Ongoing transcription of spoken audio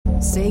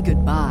Say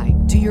goodbye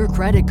to your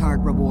credit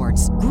card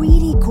rewards.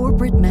 Greedy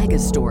corporate mega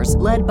stores,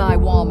 led by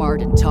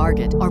Walmart and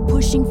Target, are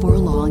pushing for a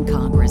law in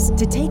Congress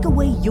to take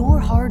away your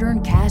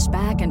hard-earned cash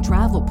back and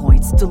travel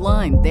points to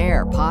line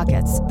their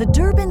pockets. The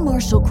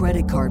Durbin-Marshall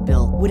credit card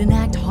bill would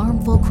enact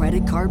harmful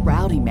credit card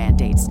routing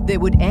mandates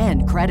that would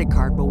end credit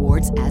card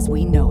rewards as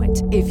we know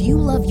it. If you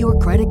love your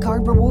credit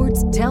card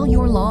rewards, tell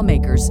your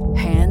lawmakers,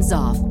 hands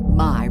off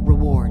my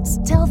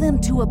rewards. Tell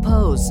them to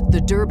oppose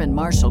the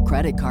Durbin-Marshall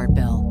credit card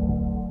bill.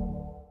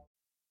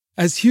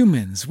 As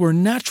humans, we're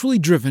naturally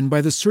driven by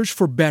the search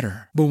for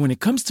better. But when it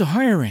comes to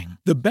hiring,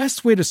 the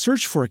best way to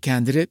search for a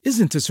candidate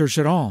isn't to search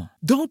at all.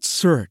 Don't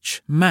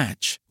search,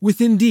 match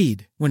with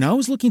Indeed. When I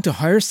was looking to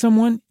hire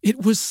someone,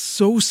 it was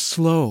so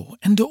slow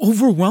and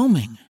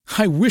overwhelming.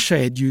 I wish I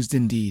had used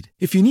Indeed.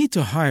 If you need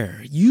to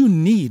hire, you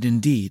need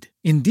Indeed.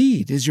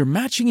 Indeed is your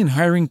matching and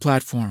hiring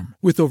platform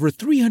with over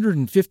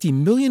 350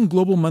 million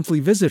global monthly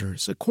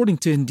visitors, according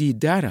to Indeed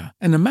data,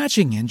 and a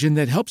matching engine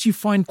that helps you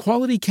find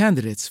quality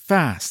candidates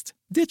fast.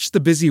 Ditch the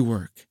busy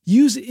work.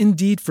 Use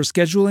Indeed for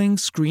scheduling,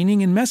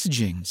 screening, and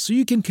messaging so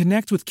you can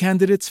connect with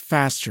candidates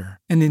faster.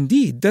 And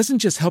Indeed doesn't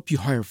just help you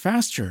hire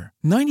faster.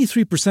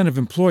 93% of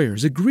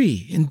employers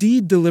agree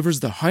Indeed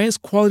delivers the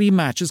highest quality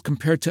matches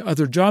compared to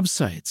other job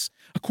sites,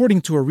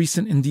 according to a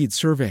recent Indeed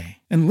survey.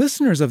 And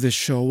listeners of this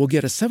show will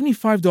get a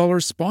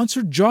 $75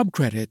 sponsored job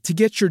credit to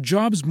get your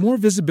jobs more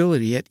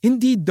visibility at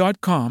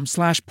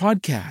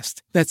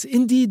Indeed.com/podcast. That's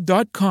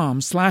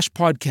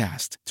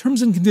Indeed.com/podcast.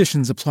 Terms and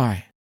conditions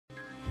apply.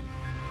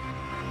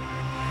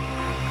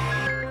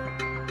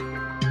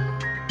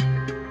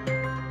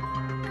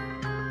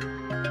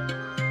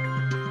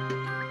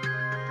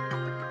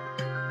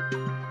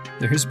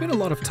 There has been a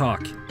lot of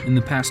talk in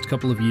the past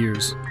couple of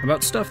years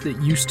about stuff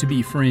that used to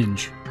be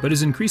fringe, but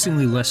is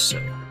increasingly less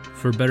so,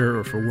 for better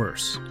or for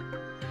worse.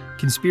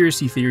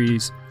 Conspiracy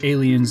theories,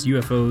 aliens,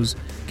 UFOs,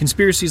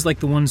 conspiracies like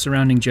the one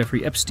surrounding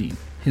Jeffrey Epstein,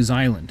 his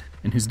island,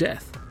 and his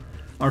death,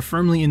 are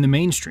firmly in the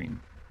mainstream,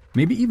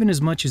 maybe even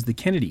as much as the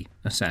Kennedy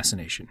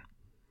assassination.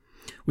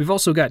 We've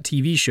also got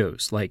TV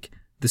shows like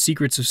The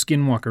Secrets of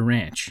Skinwalker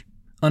Ranch,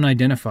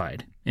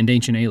 Unidentified, and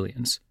Ancient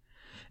Aliens.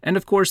 And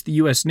of course, the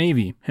US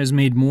Navy has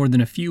made more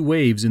than a few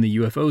waves in the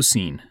UFO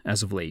scene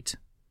as of late.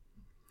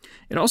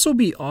 It'd also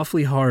be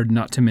awfully hard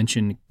not to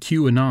mention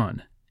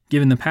QAnon,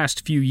 given the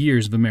past few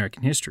years of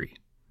American history.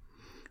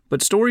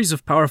 But stories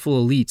of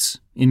powerful elites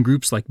in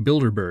groups like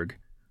Bilderberg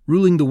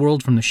ruling the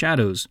world from the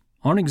shadows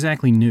aren't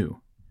exactly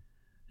new.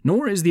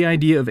 Nor is the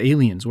idea of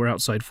aliens or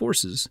outside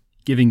forces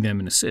giving them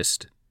an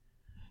assist.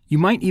 You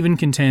might even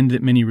contend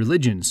that many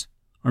religions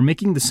are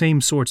making the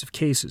same sorts of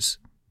cases.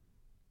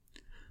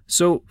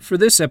 So, for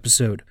this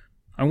episode,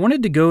 I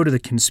wanted to go to the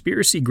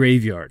conspiracy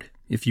graveyard,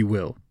 if you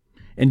will,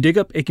 and dig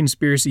up a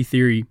conspiracy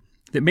theory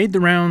that made the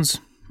rounds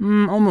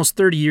almost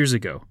 30 years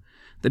ago,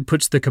 that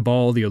puts the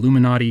cabal, the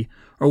Illuminati,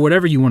 or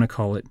whatever you want to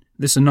call it,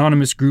 this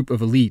anonymous group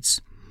of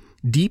elites,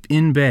 deep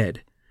in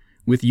bed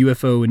with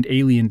UFO and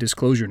alien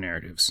disclosure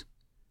narratives.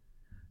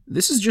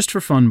 This is just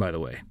for fun, by the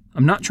way.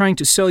 I'm not trying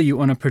to sell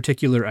you on a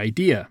particular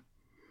idea.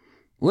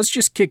 Let's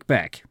just kick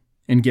back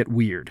and get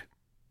weird.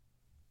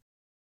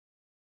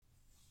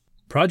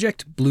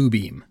 Project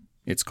Bluebeam,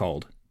 it's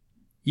called.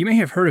 You may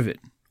have heard of it,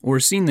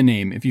 or seen the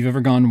name if you've ever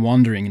gone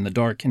wandering in the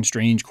dark and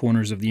strange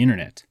corners of the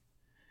internet.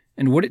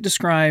 And what it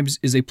describes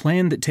is a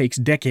plan that takes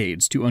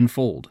decades to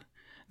unfold,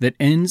 that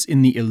ends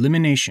in the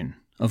elimination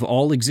of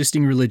all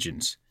existing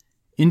religions,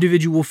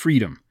 individual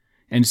freedom,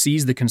 and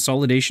sees the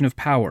consolidation of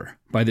power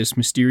by this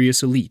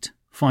mysterious elite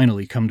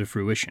finally come to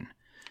fruition,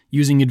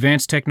 using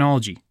advanced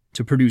technology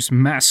to produce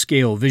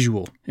mass-scale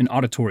visual and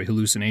auditory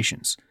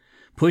hallucinations,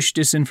 push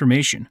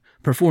disinformation,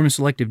 perform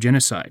selective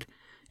genocide,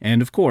 and,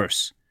 of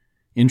course,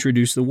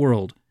 introduce the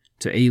world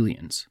to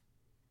aliens.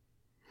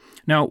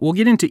 Now, we'll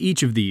get into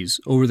each of these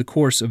over the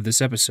course of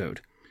this episode,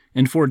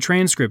 and for a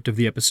transcript of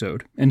the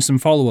episode and some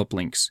follow-up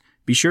links,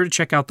 be sure to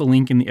check out the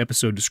link in the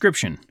episode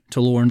description to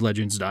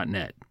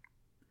loreandlegends.net.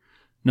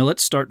 Now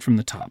let's start from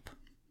the top.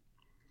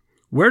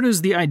 Where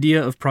does the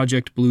idea of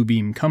Project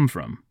Bluebeam come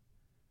from?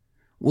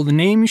 Well, the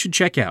name you should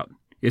check out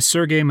is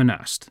Sergei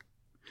Monast.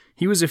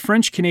 He was a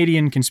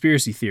French-Canadian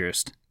conspiracy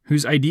theorist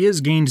whose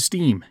ideas gained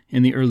steam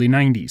in the early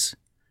 90s.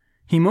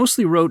 He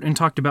mostly wrote and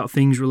talked about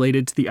things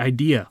related to the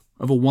idea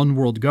of a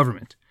one-world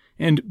government,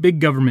 and big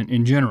government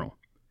in general,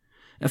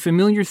 a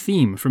familiar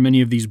theme for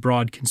many of these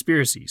broad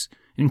conspiracies,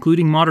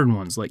 including modern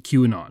ones like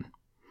QAnon,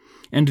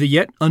 and the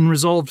yet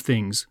unresolved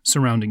things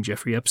surrounding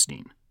Jeffrey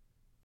Epstein.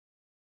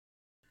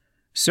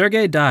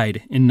 Sergei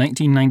died in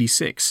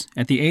 1996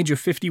 at the age of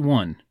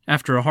 51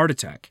 after a heart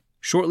attack,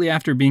 shortly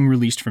after being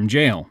released from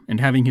jail and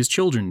having his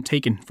children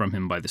taken from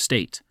him by the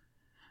state.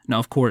 Now,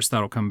 of course,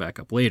 that'll come back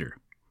up later.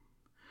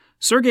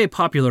 Sergei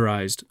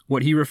popularized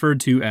what he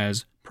referred to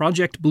as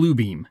Project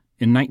Bluebeam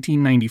in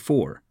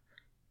 1994.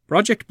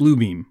 Project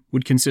Bluebeam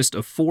would consist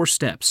of 4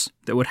 steps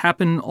that would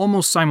happen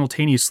almost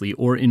simultaneously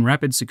or in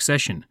rapid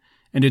succession,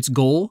 and its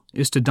goal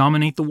is to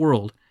dominate the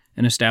world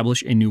and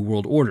establish a new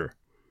world order.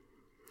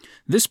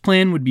 This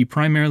plan would be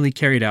primarily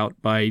carried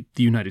out by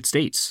the United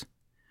States,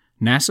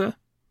 NASA,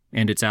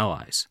 and its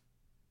allies.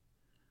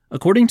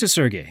 According to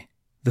Sergey,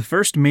 the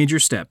first major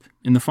step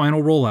in the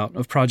final rollout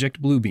of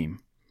Project Bluebeam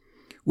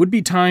would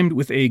be timed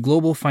with a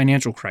global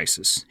financial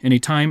crisis in a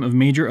time of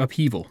major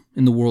upheaval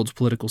in the world's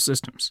political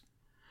systems.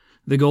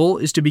 The goal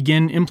is to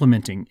begin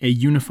implementing a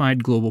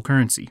unified global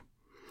currency,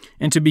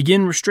 and to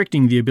begin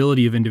restricting the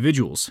ability of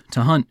individuals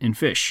to hunt and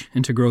fish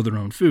and to grow their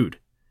own food.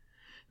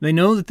 They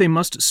know that they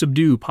must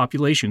subdue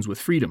populations with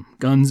freedom,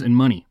 guns, and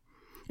money,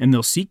 and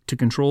they'll seek to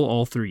control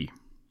all three.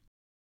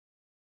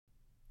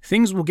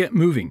 Things will get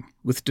moving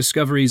with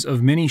discoveries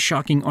of many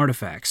shocking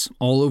artifacts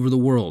all over the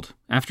world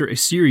after a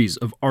series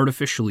of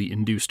artificially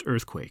induced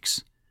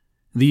earthquakes.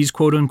 These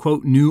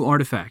quote-unquote new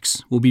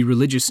artifacts will be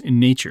religious in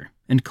nature,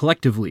 and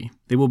collectively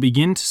they will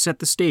begin to set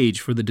the stage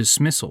for the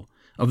dismissal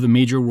of the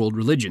major world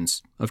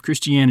religions of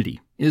Christianity,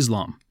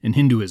 Islam, and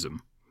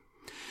Hinduism.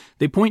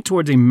 They point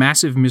towards a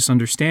massive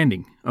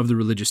misunderstanding of the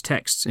religious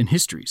texts and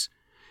histories,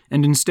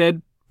 and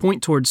instead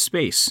point towards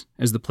space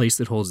as the place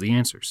that holds the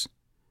answers.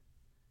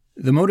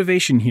 The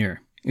motivation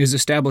here is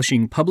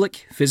establishing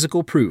public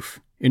physical proof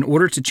in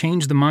order to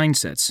change the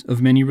mindsets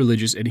of many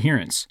religious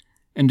adherents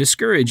and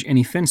discourage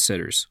any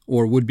fence-setters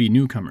or would-be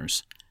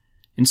newcomers.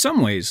 In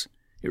some ways,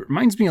 it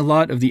reminds me a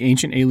lot of the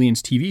Ancient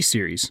Aliens TV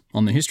series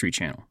on the History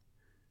Channel.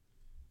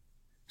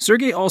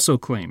 Sergey also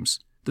claims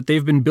that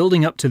they've been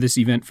building up to this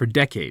event for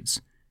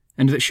decades,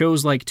 and that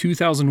shows like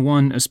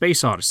 2001: A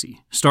Space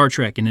Odyssey, Star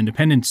Trek, and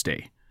Independence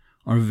Day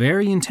are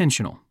very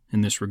intentional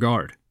in this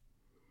regard.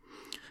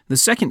 The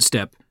second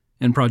step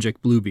in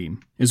Project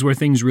Bluebeam is where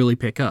things really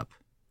pick up.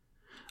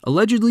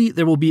 Allegedly,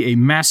 there will be a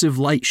massive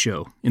light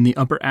show in the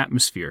upper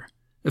atmosphere,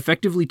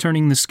 effectively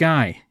turning the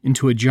sky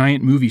into a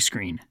giant movie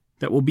screen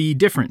that will be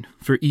different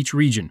for each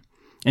region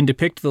and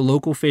depict the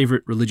local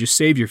favorite religious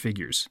savior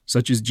figures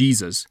such as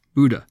Jesus,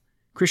 Buddha,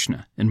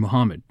 Krishna, and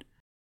Muhammad.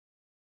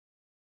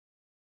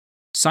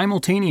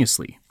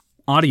 Simultaneously,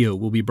 audio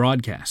will be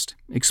broadcast,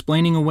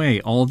 explaining away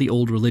all the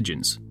old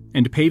religions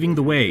and paving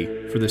the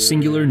way for the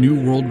singular new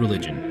world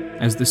religion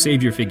as the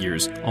savior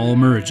figures all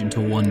merge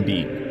into one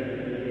being.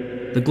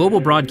 The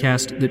global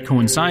broadcast that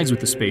coincides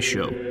with the space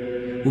show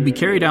will be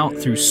carried out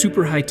through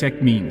super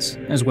high-tech means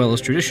as well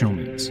as traditional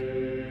means.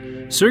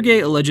 Sergey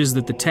alleges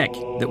that the tech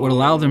that would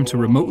allow them to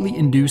remotely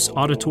induce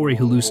auditory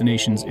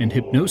hallucinations and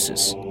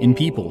hypnosis in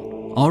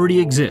people already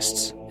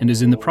exists and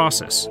is in the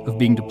process of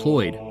being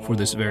deployed for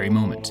this very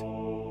moment.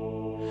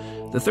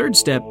 The third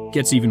step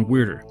gets even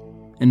weirder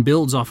and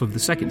builds off of the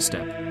second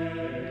step.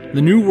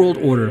 The New World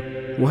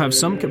Order will have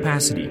some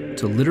capacity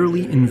to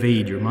literally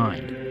invade your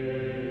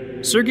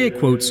mind. Sergey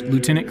quotes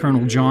Lieutenant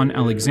Colonel John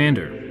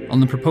Alexander on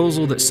the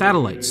proposal that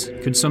satellites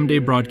could someday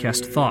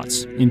broadcast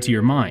thoughts into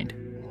your mind,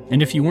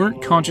 and if you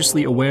weren't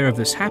consciously aware of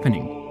this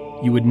happening,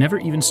 you would never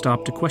even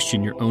stop to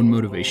question your own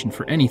motivation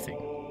for anything.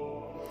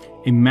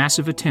 A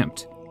massive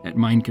attempt at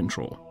mind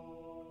control.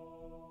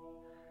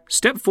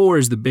 Step 4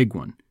 is the big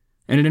one,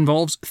 and it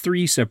involves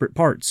 3 separate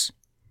parts.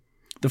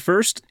 The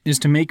first is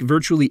to make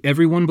virtually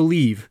everyone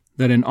believe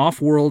that an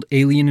off-world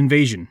alien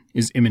invasion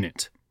is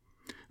imminent.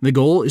 The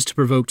goal is to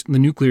provoke the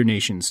nuclear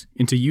nations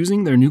into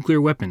using their nuclear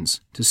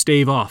weapons to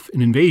stave off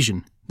an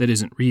invasion that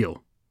isn't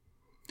real.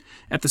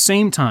 At the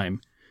same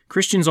time,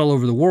 Christians all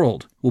over the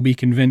world will be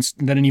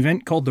convinced that an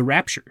event called the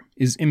Rapture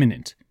is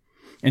imminent,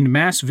 and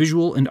mass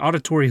visual and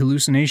auditory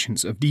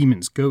hallucinations of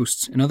demons,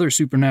 ghosts, and other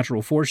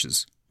supernatural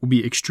forces will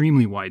be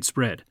extremely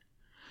widespread.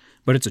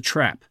 But it's a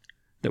trap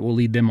that will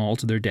lead them all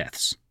to their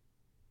deaths.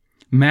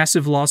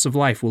 Massive loss of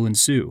life will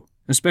ensue,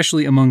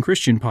 especially among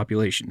Christian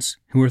populations,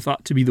 who are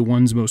thought to be the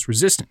ones most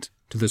resistant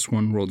to this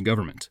one-world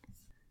government.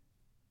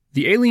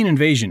 The alien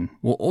invasion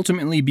will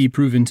ultimately be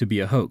proven to be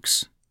a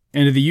hoax,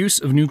 and the use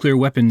of nuclear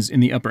weapons in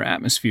the upper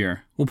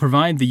atmosphere will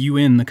provide the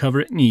UN the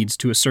cover it needs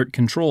to assert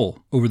control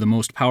over the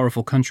most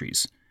powerful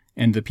countries,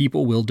 and the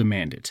people will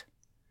demand it.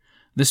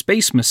 The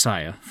space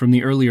messiah from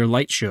the earlier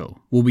light show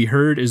will be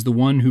heard as the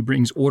one who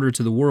brings order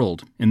to the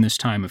world in this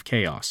time of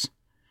chaos,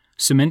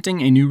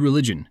 cementing a new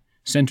religion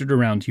centered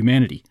around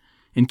humanity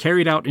and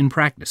carried out in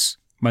practice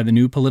by the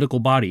new political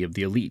body of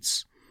the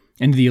elites,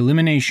 and the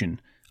elimination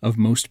of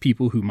most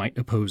people who might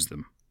oppose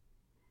them.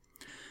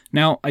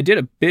 Now, I did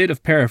a bit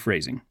of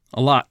paraphrasing,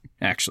 a lot,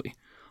 actually.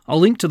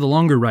 I'll link to the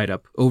longer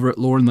write-up over at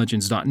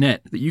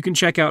loreandlegends.net that you can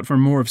check out for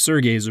more of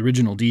Sergey's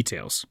original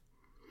details.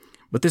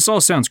 But this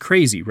all sounds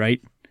crazy, right?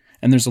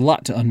 And there's a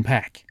lot to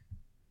unpack.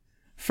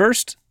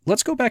 First,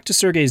 let's go back to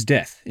Sergey's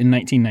death in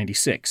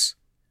 1996.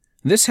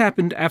 This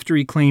happened after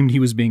he claimed he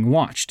was being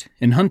watched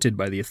and hunted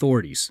by the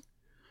authorities.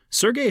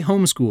 Sergey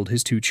homeschooled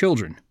his 2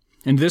 children,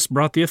 and this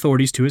brought the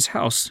authorities to his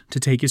house to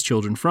take his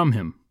children from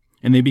him,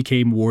 and they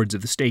became wards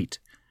of the state.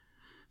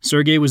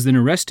 Sergey was then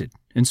arrested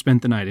and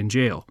spent the night in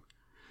jail.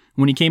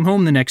 When he came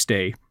home the next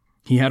day,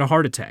 he had a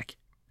heart attack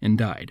and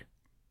died.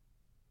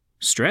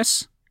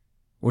 Stress?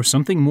 Or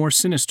something more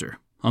sinister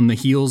on the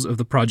heels of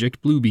the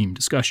Project Bluebeam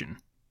discussion?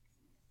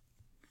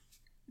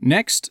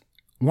 Next,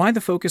 why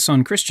the focus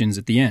on Christians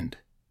at the end?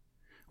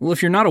 Well,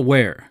 if you're not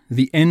aware,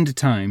 the end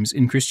times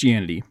in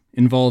Christianity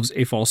involves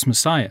a false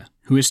messiah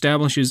who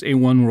establishes a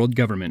one-world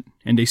government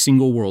and a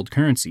single world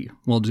currency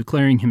while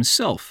declaring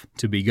himself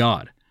to be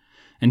God,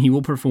 and he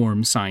will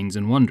perform signs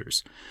and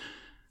wonders.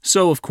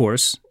 So, of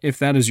course, if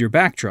that is your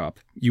backdrop,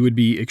 you would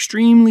be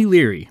extremely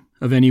leery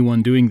of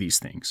anyone doing these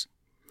things.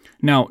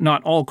 Now,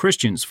 not all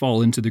Christians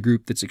fall into the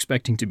group that's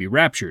expecting to be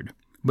raptured,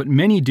 but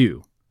many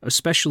do,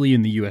 especially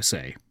in the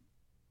USA.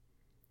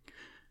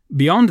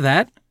 Beyond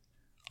that,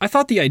 I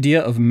thought the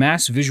idea of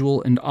mass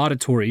visual and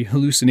auditory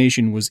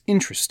hallucination was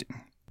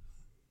interesting.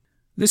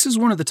 This is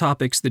one of the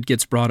topics that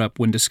gets brought up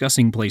when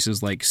discussing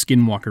places like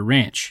Skinwalker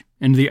Ranch,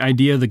 and the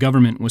idea the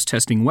government was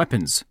testing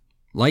weapons,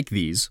 like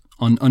these,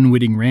 on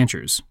unwitting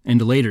ranchers,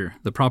 and later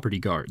the property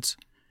guards.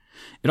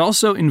 It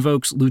also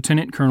invokes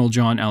Lieutenant Colonel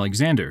John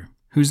Alexander,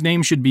 whose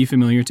name should be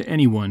familiar to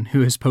anyone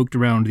who has poked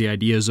around the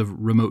ideas of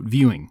remote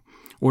viewing,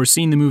 or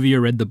seen the movie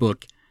or read the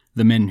book,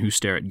 The Men Who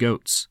Stare at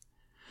Goats.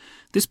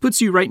 This puts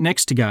you right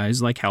next to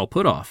guys like Hal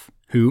Puthoff,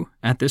 who,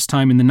 at this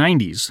time in the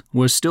 90s,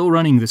 was still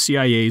running the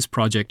CIA's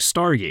Project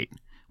Stargate,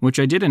 which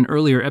I did an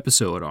earlier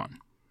episode on.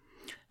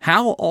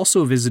 Hal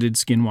also visited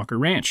Skinwalker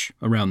Ranch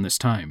around this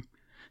time.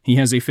 He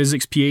has a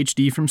physics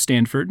PhD from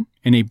Stanford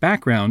and a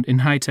background in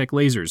high-tech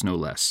lasers, no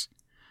less.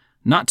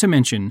 Not to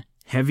mention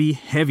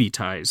heavy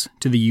ties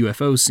to the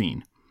UFO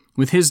scene,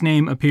 with his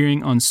name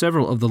appearing on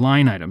several of the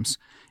line items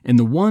in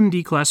the one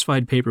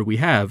declassified paper we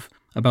have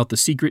about the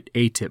secret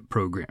ATIP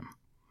program.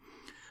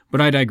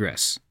 But I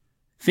digress.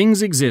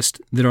 Things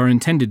exist that are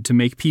intended to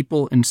make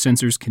people and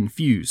sensors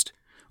confused,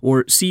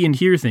 or see and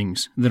hear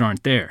things that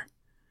aren't there.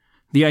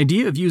 The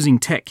idea of using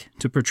tech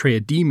to portray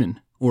a demon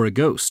or a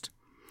ghost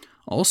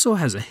also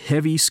has a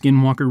heavy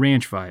Skinwalker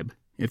Ranch vibe,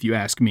 if you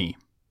ask me.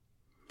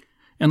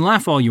 And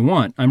laugh all you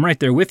want, I'm right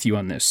there with you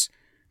on this.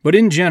 But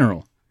in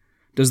general,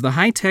 does the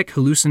high-tech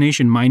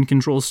hallucination mind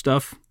control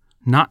stuff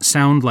not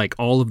sound like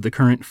all of the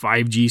current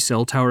 5G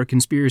cell tower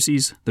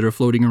conspiracies that are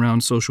floating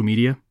around social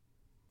media?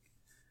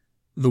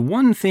 The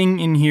one thing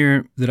in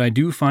here that I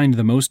do find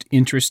the most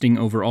interesting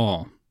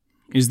overall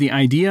is the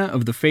idea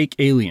of the fake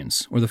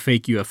aliens or the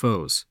fake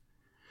UFOs.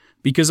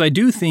 Because I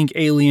do think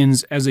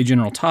aliens as a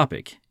general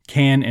topic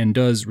can and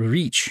does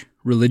reach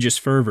religious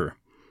fervor,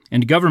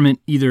 and government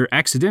either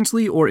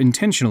accidentally or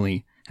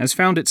intentionally has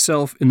found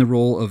itself in the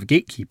role of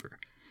gatekeeper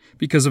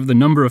because of the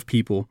number of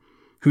people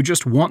who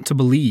just want to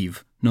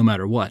believe no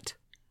matter what.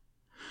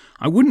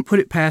 I wouldn't put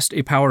it past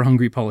a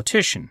power-hungry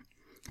politician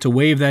to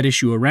wave that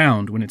issue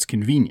around when it's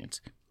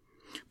convenient,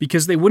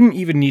 because they wouldn't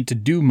even need to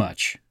do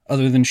much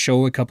other than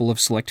show a couple of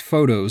select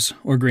photos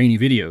or grainy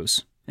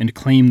videos and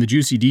claim the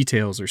juicy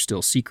details are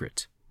still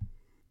secret,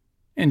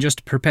 and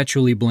just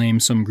perpetually blame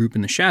some group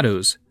in the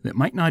shadows that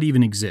might not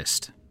even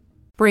exist.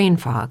 Brain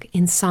fog,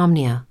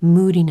 insomnia,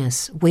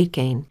 moodiness, weight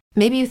gain.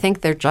 Maybe you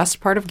think they're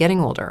just part of getting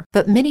older,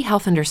 but MIDI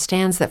Health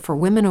understands that for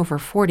women over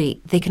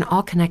 40, they can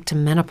all connect to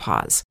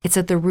menopause. It's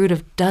at the root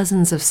of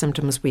dozens of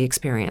symptoms we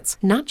experience,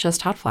 not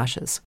just hot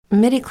flashes.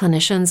 MIDI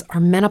clinicians are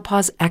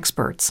menopause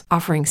experts,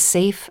 offering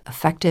safe,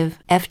 effective,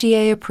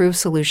 FDA-approved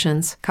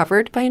solutions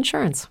covered by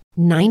insurance.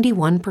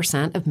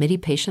 91% of MIDI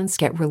patients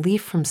get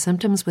relief from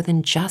symptoms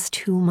within just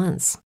 2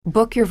 months.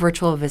 Book your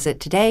virtual visit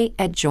today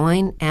at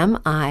joinmidi.com.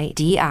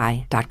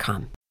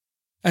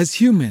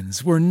 As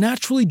humans, we're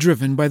naturally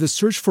driven by the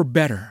search for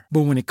better.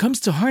 But when it comes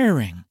to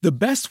hiring, the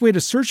best way to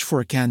search for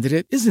a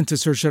candidate isn't to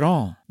search at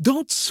all.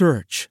 Don't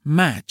search,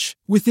 match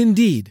with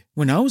Indeed.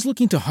 When I was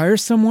looking to hire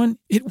someone,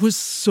 it was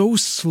so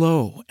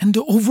slow and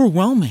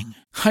overwhelming.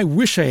 I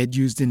wish I had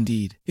used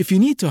Indeed. If you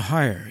need to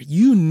hire,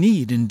 you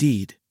need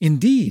Indeed.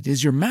 Indeed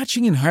is your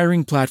matching and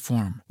hiring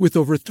platform with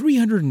over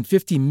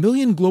 350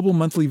 million global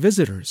monthly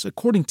visitors,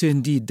 according to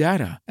Indeed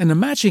data, and a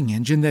matching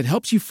engine that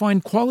helps you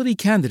find quality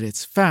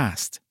candidates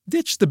fast.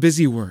 Ditch the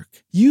busy work.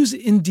 Use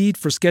Indeed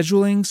for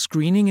scheduling,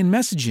 screening, and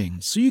messaging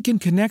so you can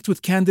connect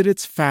with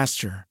candidates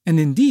faster.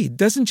 And Indeed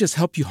doesn't just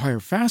help you hire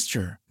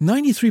faster.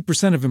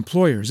 93% of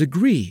employers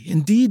agree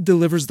Indeed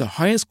delivers the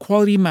highest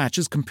quality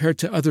matches compared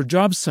to other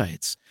job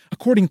sites,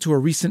 according to a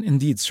recent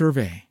Indeed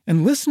survey.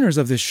 And listeners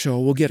of this show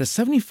will get a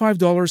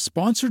 $75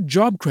 sponsored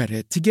job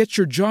credit to get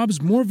your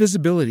jobs more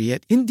visibility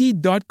at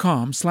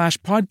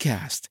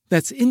Indeed.com/podcast.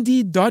 That's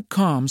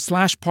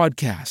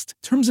Indeed.com/podcast.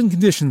 Terms and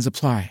conditions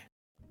apply.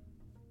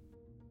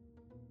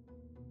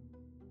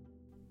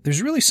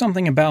 There's really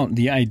something about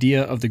the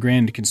idea of the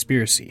grand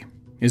conspiracy,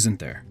 isn't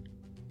there?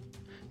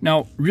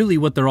 Now, really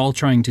what they're all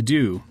trying to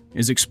do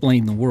is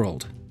explain the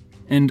world,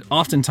 and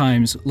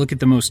oftentimes look at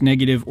the most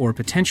negative or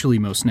potentially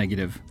most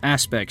negative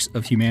aspects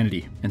of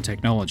humanity and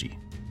technology.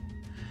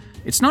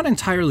 It's not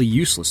entirely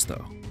useless,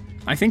 though.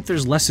 I think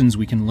there's lessons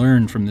we can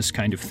learn from this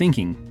kind of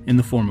thinking in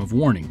the form of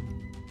warning.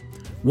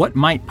 What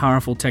might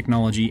powerful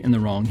technology in the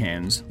wrong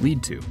hands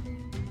lead to?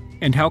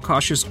 And how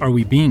cautious are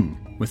we being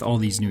with all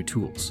these new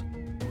tools?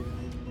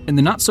 In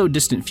the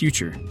not-so-distant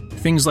future,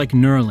 things like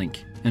Neuralink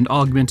and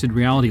augmented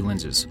reality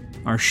lenses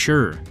are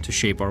sure to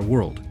shape our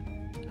world.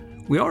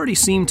 We already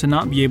seem to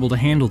not be able to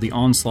handle the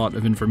onslaught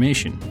of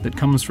information that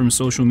comes from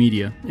social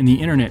media and the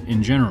internet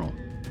in general.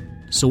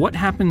 So what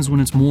happens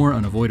when it's more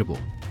unavoidable,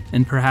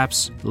 and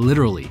perhaps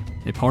literally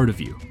a part of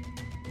you?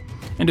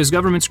 And as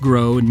governments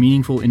grow and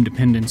meaningful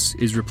independence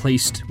is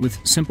replaced with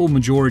simple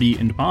majority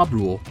and mob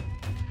rule,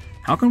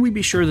 how can we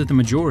be sure that the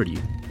majority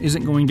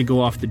isn't going to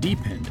go off the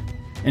deep end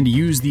and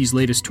use these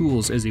latest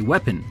tools as a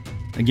weapon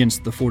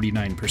against the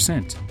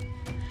 49%,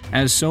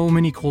 as so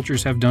many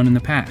cultures have done in the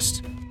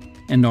past,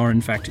 and are in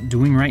fact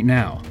doing right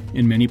now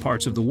in many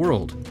parts of the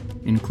world,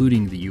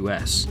 including the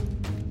US?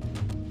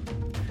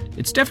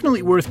 It's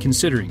definitely worth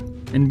considering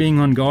and being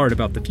on guard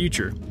about the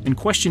future and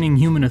questioning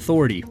human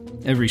authority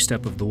every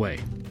step of the way.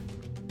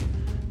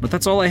 But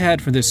that's all I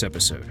had for this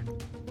episode.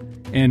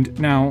 And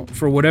now,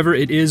 for whatever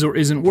it is or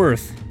isn't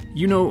worth,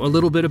 you know a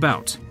little bit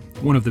about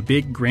one of the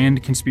big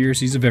grand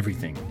conspiracies of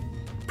everything,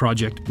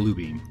 Project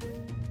Bluebeam.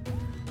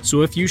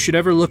 So if you should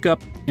ever look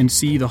up and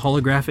see the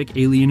holographic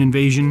alien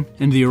invasion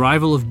and the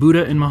arrival of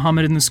Buddha and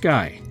Muhammad in the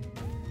sky,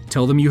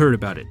 tell them you heard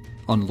about it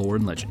on Lore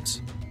and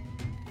Legends.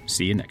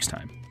 See you next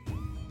time.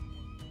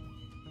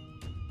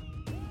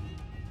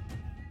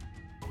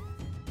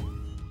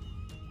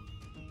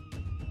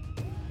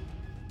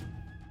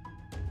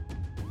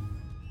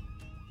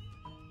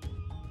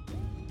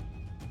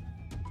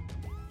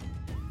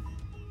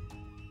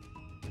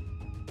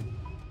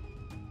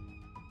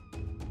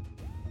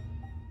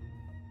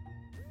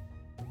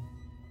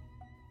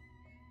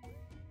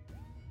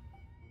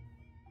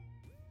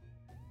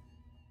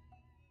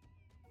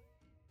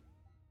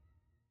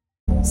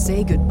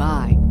 Say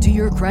goodbye to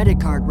your credit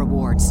card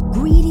rewards.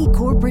 Greedy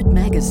corporate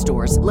mega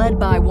stores, led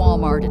by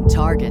Walmart and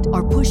Target,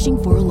 are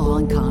pushing for a law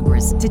in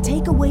Congress to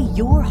take away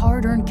your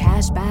hard-earned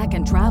cash back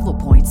and travel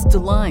points to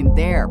line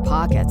their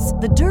pockets.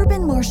 The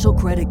Durbin-Marshall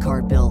credit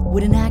card bill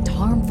would enact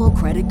harmful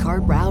credit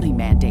card routing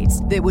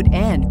mandates that would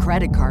end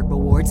credit card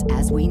rewards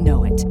as we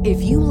know it.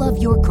 If you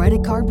love your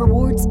credit card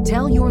rewards,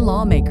 tell your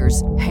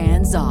lawmakers,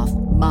 hands off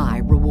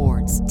my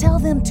rewards. Tell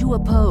them to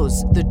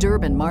oppose the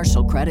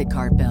Durbin-Marshall credit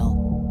card bill.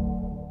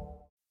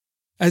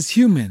 As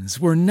humans,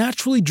 we're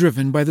naturally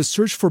driven by the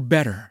search for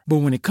better. But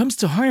when it comes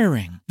to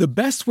hiring, the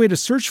best way to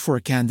search for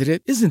a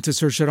candidate isn't to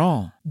search at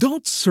all.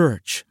 Don't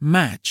search,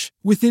 match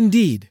with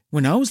Indeed.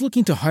 When I was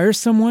looking to hire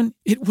someone,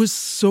 it was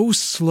so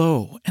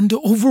slow and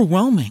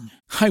overwhelming.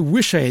 I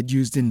wish I had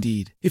used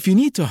Indeed. If you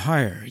need to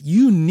hire,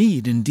 you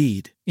need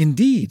Indeed.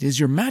 Indeed is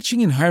your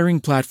matching and hiring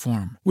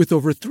platform with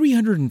over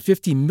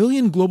 350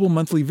 million global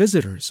monthly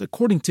visitors,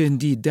 according to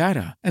Indeed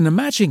data, and a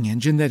matching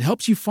engine that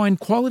helps you find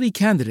quality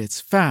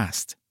candidates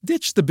fast.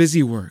 Ditch the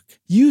busy work.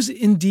 Use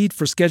Indeed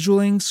for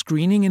scheduling,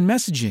 screening, and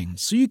messaging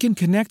so you can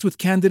connect with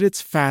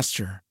candidates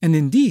faster. And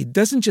Indeed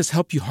doesn't just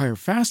help you hire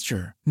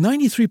faster.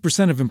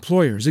 93% of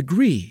employers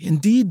agree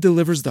Indeed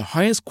delivers the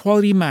highest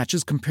quality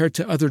matches compared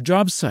to other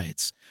job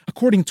sites,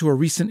 according to a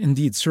recent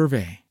Indeed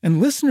survey.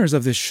 And listeners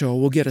of this show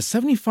will get a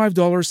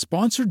 $75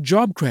 sponsored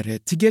job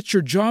credit to get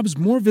your jobs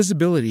more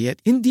visibility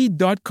at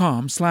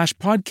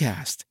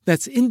Indeed.com/podcast.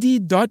 That's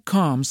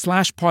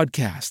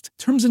Indeed.com/podcast.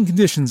 Terms and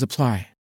conditions apply.